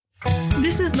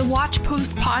This is the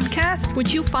Watchpost podcast,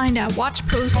 which you'll find at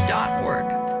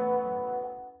watchpost.org.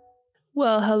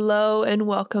 Well, hello and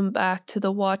welcome back to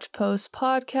the Watchpost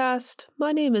podcast.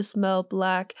 My name is Mel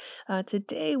Black.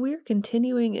 Today we're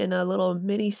continuing in a little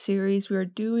mini-series we're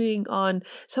doing on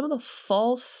some of the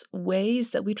false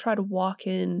ways that we try to walk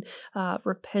in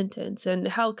repentance, and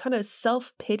how kind of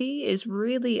self-pity is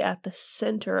really at the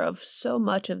center of so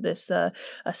much of this, a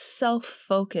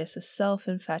self-focus, a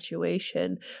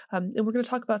self-infatuation. And we're going to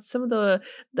talk about some of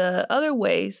the other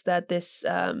ways that this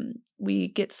we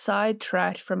get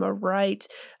sidetracked from a right,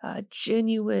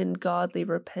 genuine, godly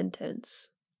repentance.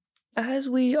 As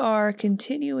we are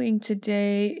continuing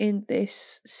today in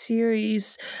this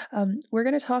series, we're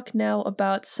going to talk now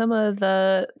about some of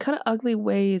the kind of ugly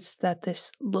ways that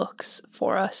this looks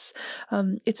for us.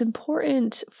 It's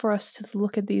important for us to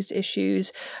look at these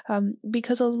issues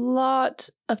because a lot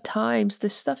of times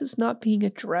this stuff is not being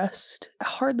addressed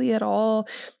hardly at all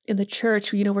in the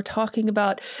church. We're talking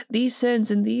about these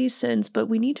sins and these sins, but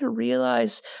we need to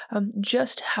realize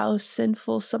just how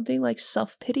sinful something like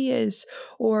self-pity is,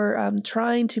 or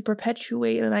trying to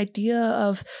perpetuate an idea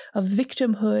of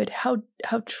victimhood, how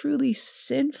truly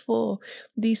sinful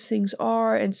these things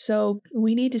are. And so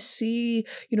we need to see,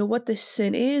 what this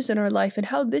sin is in our life, and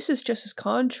how this is just as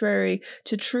contrary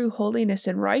to true holiness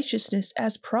and righteousness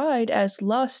as pride, as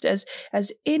lust, as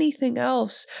anything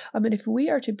else. And if we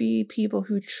are to be people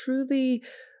who truly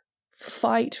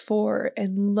fight for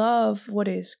and love what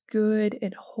is good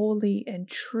and holy and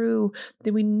true,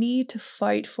 then we need to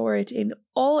fight for it in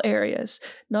all areas,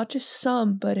 not just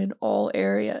some, but in all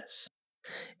areas.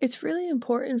 It's really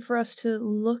important for us to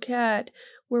look at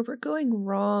where we're going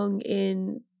wrong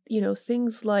in,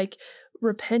 things like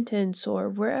repentance, or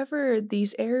wherever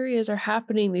these areas are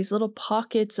happening, these little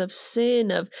pockets of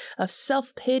sin, of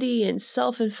self-pity and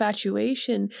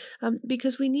self-infatuation,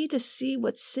 because we need to see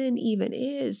what sin even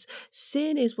is.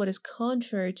 Sin is what is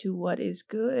contrary to what is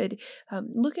good.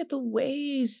 Look at the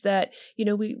ways that,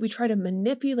 we try to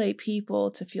manipulate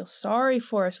people to feel sorry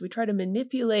for us. We try to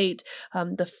manipulate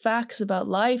the facts about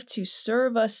life to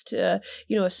serve us to,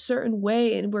 a certain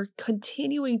way, and we're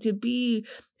continuing to be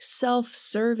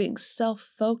self-serving,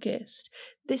 self-focused.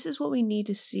 This is what we need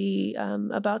to see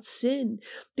about sin,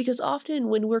 because often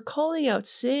when we're calling out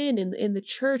sin in the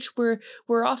church, we're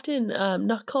often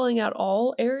not calling out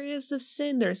all areas of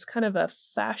sin. There's kind of a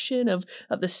fashion of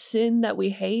the sin that we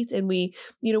hate, and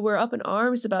we're up in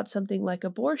arms about something like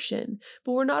abortion,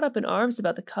 but we're not up in arms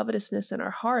about the covetousness in our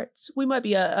hearts. We might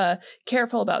be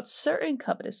careful about certain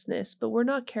covetousness, but we're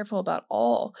not careful about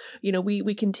all.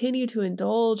 We continue to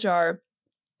indulge our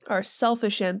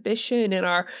selfish ambition and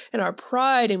our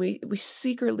pride, and we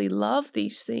secretly love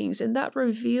these things, and that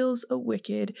reveals a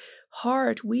wicked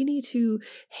heart. We need to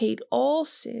hate all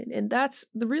sin, and that's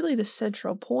really the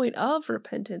central point of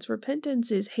repentance.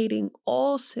 Repentance is hating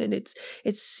all sin. It's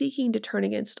seeking to turn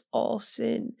against all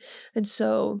sin. And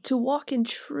so to walk in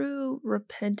true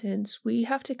repentance, we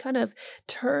have to kind of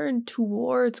turn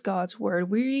towards God's word.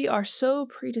 We are so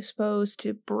predisposed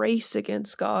to brace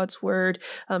against God's word,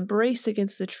 brace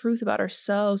against the truth about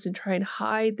ourselves and try and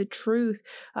hide the truth.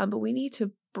 But we need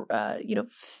to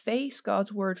face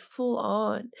God's word full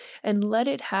on and let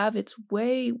it have its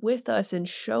way with us and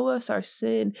show us our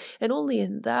sin. And only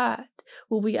in that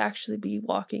will we actually be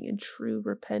walking in true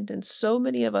repentance. So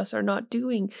many of us are not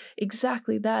doing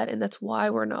exactly that, and that's why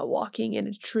we're not walking in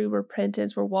a true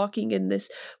repentance. We're walking in this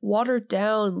watered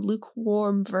down,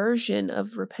 lukewarm version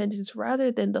of repentance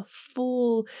rather than the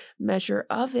full measure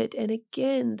of it. And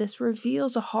again, this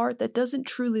reveals a heart that doesn't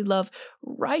truly love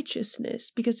righteousness,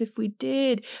 because if we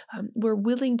did, we're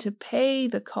willing to pay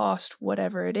the cost,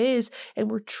 whatever it is,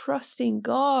 and we're trusting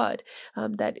God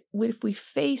that if we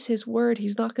face His word,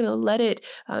 He's not going to let it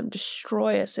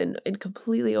destroy us and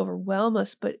completely overwhelm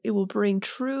us, but it will bring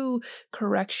true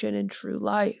correction and true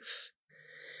life.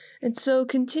 And so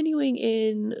continuing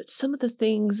in some of the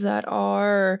things that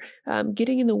are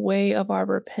getting in the way of our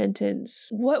repentance,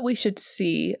 what we should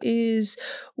see is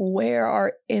where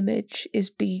our image is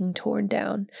being torn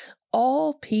down.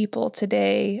 All people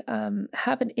today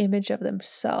have an image of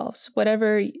themselves,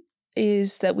 whatever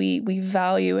is that we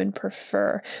value and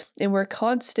prefer, and we're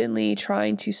constantly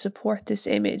trying to support this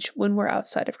image when we're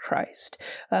outside of Christ.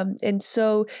 And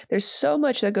so there's so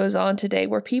much that goes on today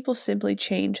where people simply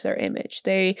change their image.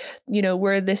 They,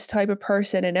 were this type of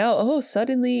person, and now,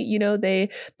 suddenly, they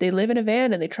live in a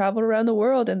van and they travel around the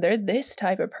world and they're this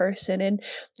type of person.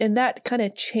 And that kind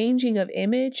of changing of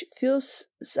image feels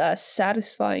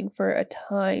satisfying for a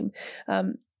time.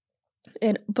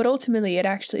 But ultimately it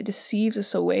actually deceives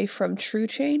us away from true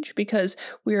change, because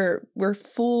we're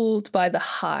fooled by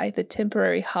the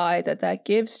temporary high that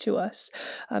gives to us.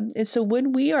 And so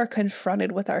when we are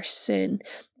confronted with our sin,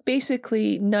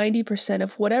 basically 90%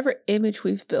 of whatever image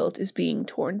we've built is being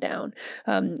torn down.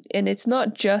 And it's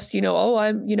not just,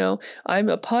 I'm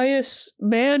a pious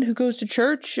man who goes to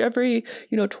church every,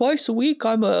 twice a week.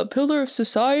 I'm a pillar of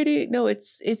society. No,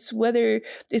 it's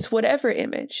whatever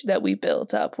image that we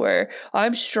built up, where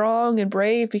I'm strong and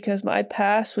brave because my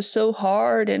past was so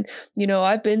hard, and,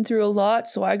 I've been through a lot,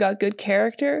 so I got good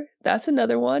character. That's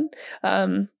another one.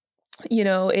 I'm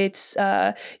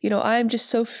just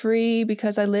so free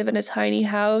because I live in a tiny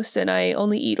house and I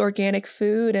only eat organic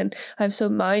food and I'm so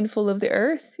mindful of the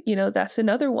earth. That's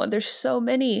another one. There's so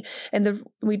many. And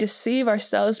we deceive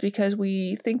ourselves because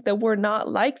we think that we're not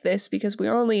like this, because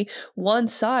we're only one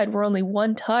side, we're only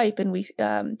one type, and we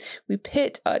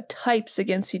pit types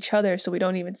against each other, so we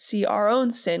don't even see our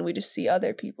own sin. We just see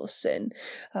other people's sin.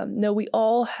 No, we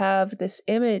all have this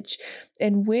image.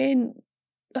 And when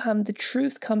the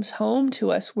truth comes home to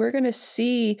us, we're going to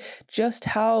see just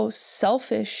how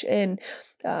selfish and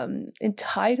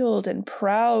entitled and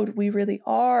proud we really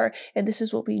are. And this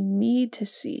is what we need to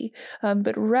see.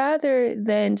 But rather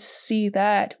than see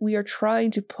that, we are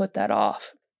trying to put that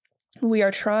off. We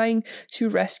are trying to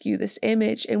rescue this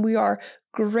image, and we are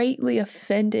greatly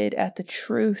offended at the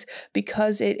truth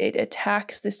because it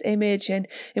attacks this image. And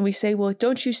we say, well,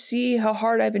 don't you see how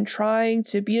hard I've been trying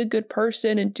to be a good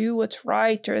person and do what's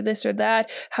right, or this or that?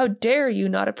 How dare you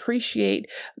not appreciate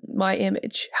my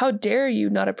image? How dare you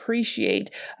not appreciate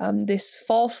this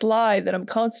false lie that I'm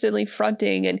constantly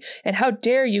fronting? And how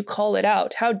dare you call it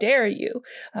out? How dare you?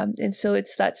 And so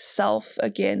it's that self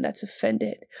again that's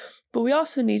offended. But we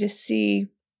also need to see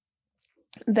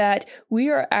that we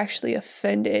are actually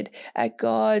offended at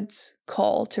God's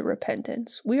call to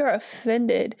repentance. We are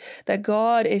offended that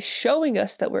God is showing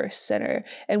us that we're a sinner,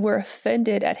 and we're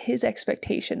offended at his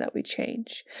expectation that we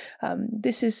change.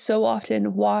 This is so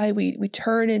often why we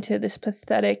turn into this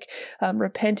pathetic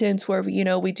repentance where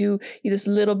we do this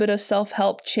little bit of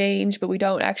self-help change, but we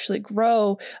don't actually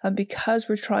grow, because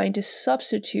we're trying to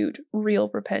substitute real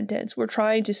repentance. We're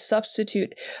trying to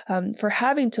substitute for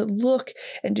having to look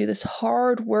and do this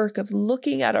hard work of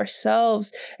looking at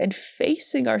ourselves and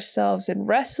facing ourselves and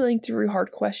wrestling through hard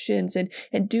questions and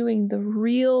doing the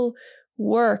real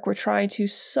work. We're trying to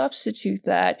substitute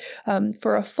that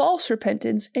for a false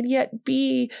repentance, and yet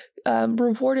be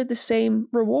rewarded the same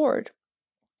reward.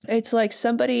 It's like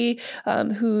somebody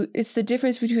it's the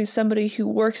difference between somebody who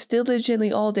works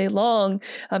diligently all day long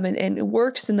and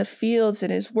works in the fields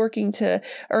and is working to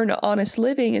earn an honest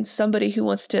living, and somebody who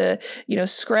wants to,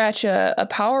 scratch a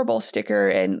Powerball sticker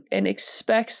and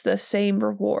expects the same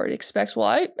reward, expects,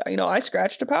 well, I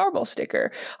scratched a Powerball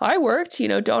sticker. I worked,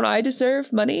 don't I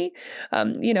deserve money?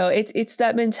 It's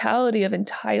that mentality of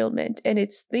entitlement, and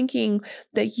it's thinking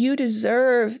that you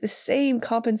deserve the same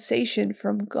compensation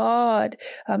from God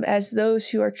as those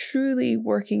who are truly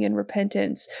working in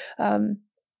repentance. And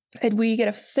we get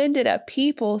offended at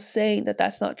people saying that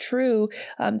that's not true,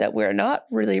 that we're not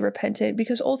really repentant,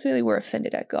 because ultimately we're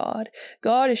offended at God.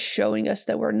 God is showing us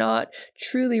that we're not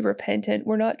truly repentant.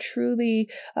 We're not truly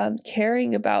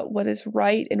caring about what is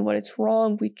right and what is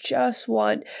wrong. We just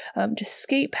want to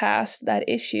skate past that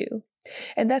issue.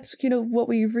 And that's, what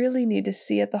we really need to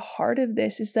see at the heart of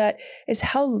this is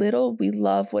how little we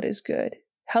love what is good.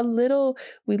 How little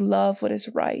we love what is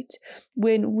right.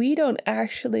 When we don't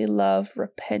actually love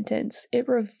repentance, it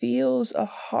reveals a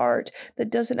heart that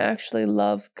doesn't actually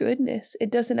love goodness. It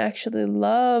doesn't actually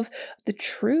love the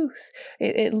truth.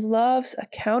 It loves a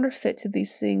counterfeit to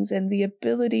these things and the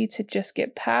ability to just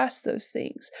get past those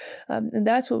things. And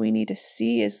that's what we need to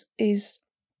see is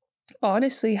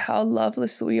honestly how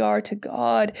loveless we are to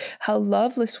God, how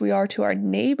loveless we are to our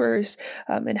neighbors,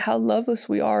 and how loveless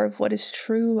we are of what is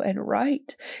true and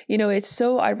right. It's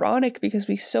so ironic because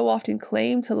we so often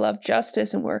claim to love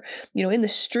justice, and we're, in the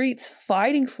streets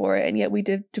fighting for it, and yet we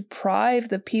deprive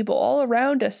the people all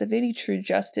around us of any true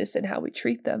justice and how we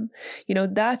treat them.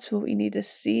 That's what we need to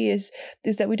see is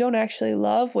that we don't actually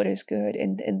love what is good,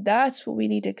 and that's what we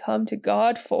need to come to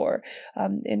God for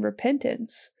in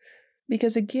repentance.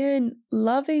 Because again,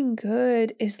 loving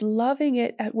good is loving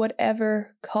it at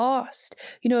whatever cost.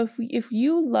 If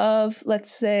you love,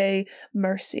 let's say,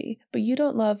 mercy, but you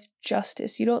don't love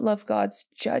justice, you don't love God's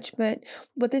judgment,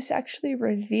 what this actually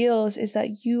reveals is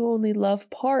that you only love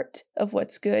part of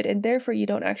what's good, and therefore you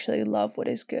don't actually love what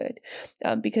is good,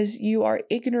 because you are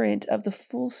ignorant of the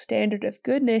full standard of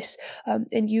goodness,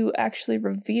 and you actually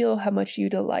reveal how much you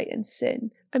delight in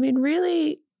sin. I mean,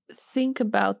 really, think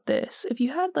about this. If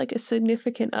you had like a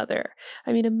significant other,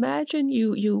 I mean, imagine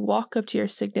you walk up to your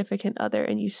significant other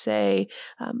and you say,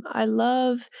 I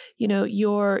love,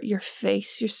 your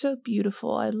face. You're so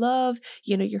beautiful. I love,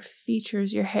 your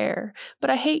features, your hair, but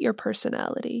I hate your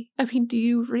personality. I mean, do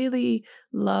you really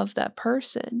love that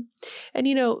person? And,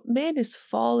 man is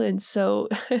fallen, so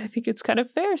I think it's kind of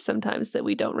fair sometimes that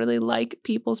we don't really like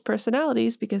people's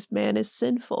personalities because man is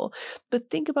sinful. But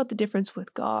think about the difference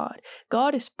with God.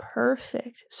 God is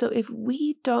perfect. So if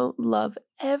we don't love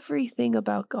everything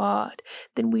about God,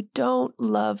 then we don't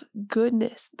love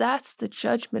goodness. That's the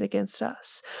judgment against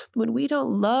us. When we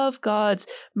don't love God's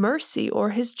mercy or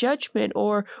his judgment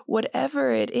or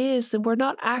whatever it is, then we're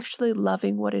not actually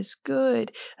loving what is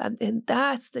good. And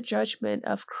that's the judgment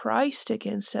of Christ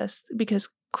against us, because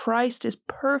Christ is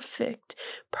perfect,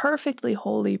 perfectly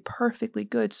holy, perfectly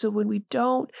good. So when we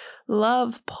don't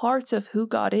love parts of who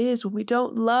God is, when we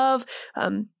don't love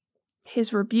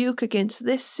his rebuke against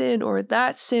this sin or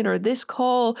this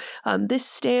call, this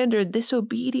standard, this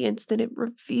obedience, then it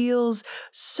reveals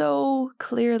so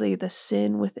clearly the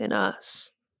sin within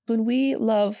us. When we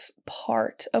love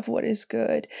part of what is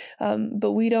good,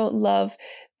 but we don't love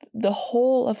the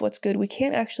whole of what's good, we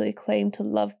can't actually claim to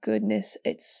love goodness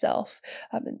itself.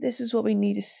 And this is what we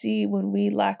need to see when we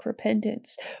lack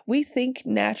repentance. We think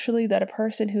naturally that a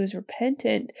person who is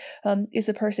repentant is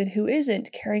a person who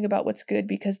isn't caring about what's good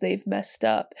because they've messed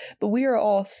up. But we are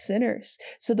all sinners.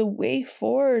 So the way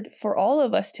forward for all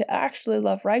of us to actually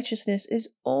love righteousness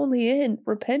is only in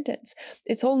repentance.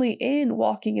 It's only in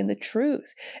walking in the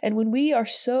truth. And when we are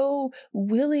so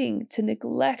willing to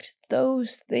neglect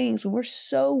those things, when we're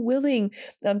so willing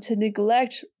to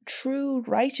neglect true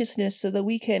righteousness so that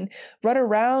we can run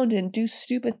around and do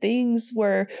stupid things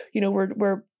where,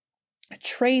 we're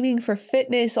training for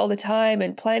fitness all the time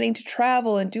and planning to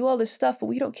travel and do all this stuff, but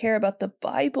we don't care about the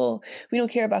Bible. We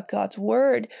don't care about God's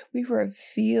word. We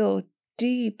reveal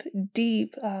deep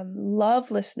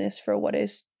lovelessness for what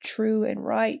is true and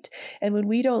right. And when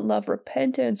we don't love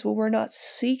repentance, when we're not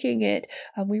seeking it,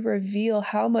 we reveal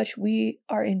how much we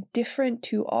are indifferent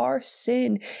to our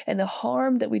sin and the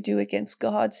harm that we do against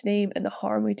God's name and the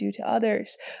harm we do to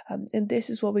others. And this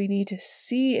is what we need to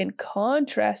see in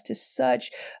contrast to such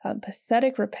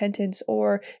pathetic repentance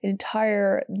or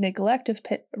entire neglect of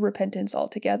repentance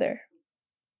altogether.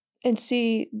 And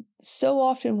see, so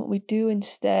often what we do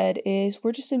instead is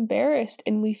we're just embarrassed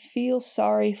and we feel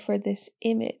sorry for this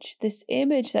image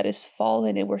that is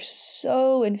fallen, and we're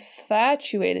so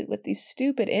infatuated with these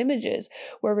stupid images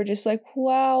where we're just like,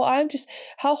 wow,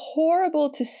 how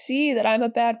horrible to see that I'm a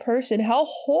bad person. How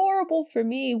horrible for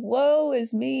me. Woe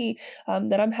is me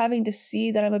that I'm having to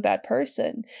see that I'm a bad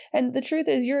person. And the truth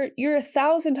is you're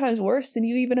 1,000 times worse than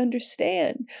you even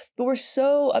understand. But we're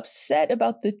so upset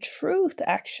about the truth,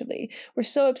 actually. We're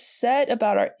so upset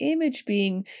about our image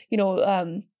being,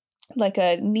 like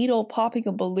a needle popping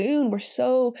a balloon. We're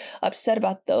so upset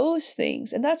about those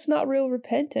things. And that's not real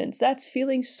repentance. That's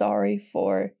feeling sorry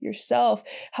for yourself.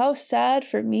 How sad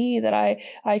for me that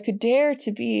I could dare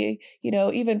to be,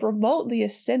 even remotely a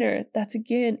sinner. That's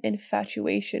again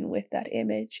infatuation with that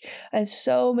image. And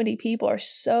so many people are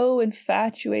so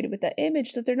infatuated with that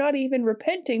image that they're not even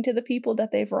repenting to the people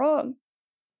that they've wronged.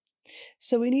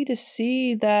 So we need to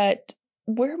see that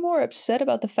we're more upset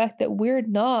about the fact that we're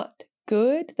not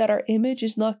good, that our image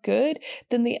is not good,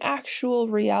 than the actual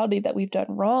reality that we've done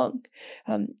wrong.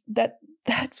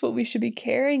 That's what we should be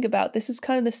caring about. This is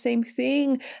kind of the same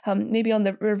thing, maybe on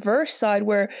the reverse side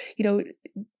where,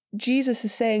 Jesus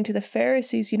is saying to the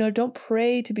Pharisees, don't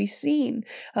pray to be seen,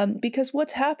 because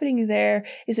what's happening there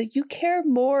is that you care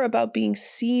more about being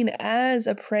seen as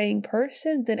a praying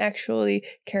person than actually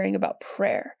caring about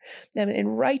prayer.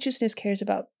 And righteousness cares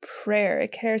about prayer.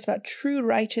 It cares about true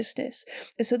righteousness.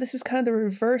 And so this is kind of the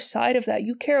reverse side of that.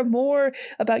 You care more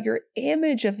about your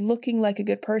image of looking like a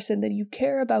good person than you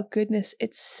care about goodness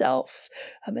itself.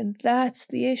 And that's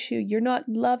the issue. You're not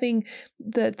loving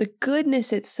the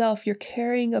goodness itself. You're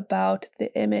caring about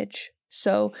the image.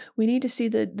 So we need to see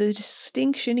the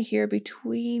distinction here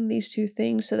between these two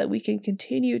things so that we can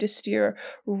continue to steer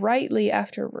rightly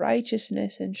after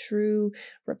righteousness and true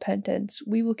repentance.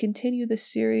 We will continue this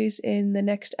series in the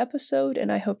next episode,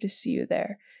 and I hope to see you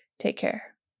there. Take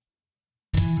care.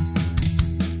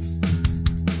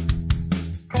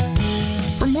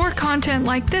 For more content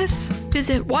like this,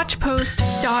 visit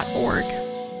watchpost.org.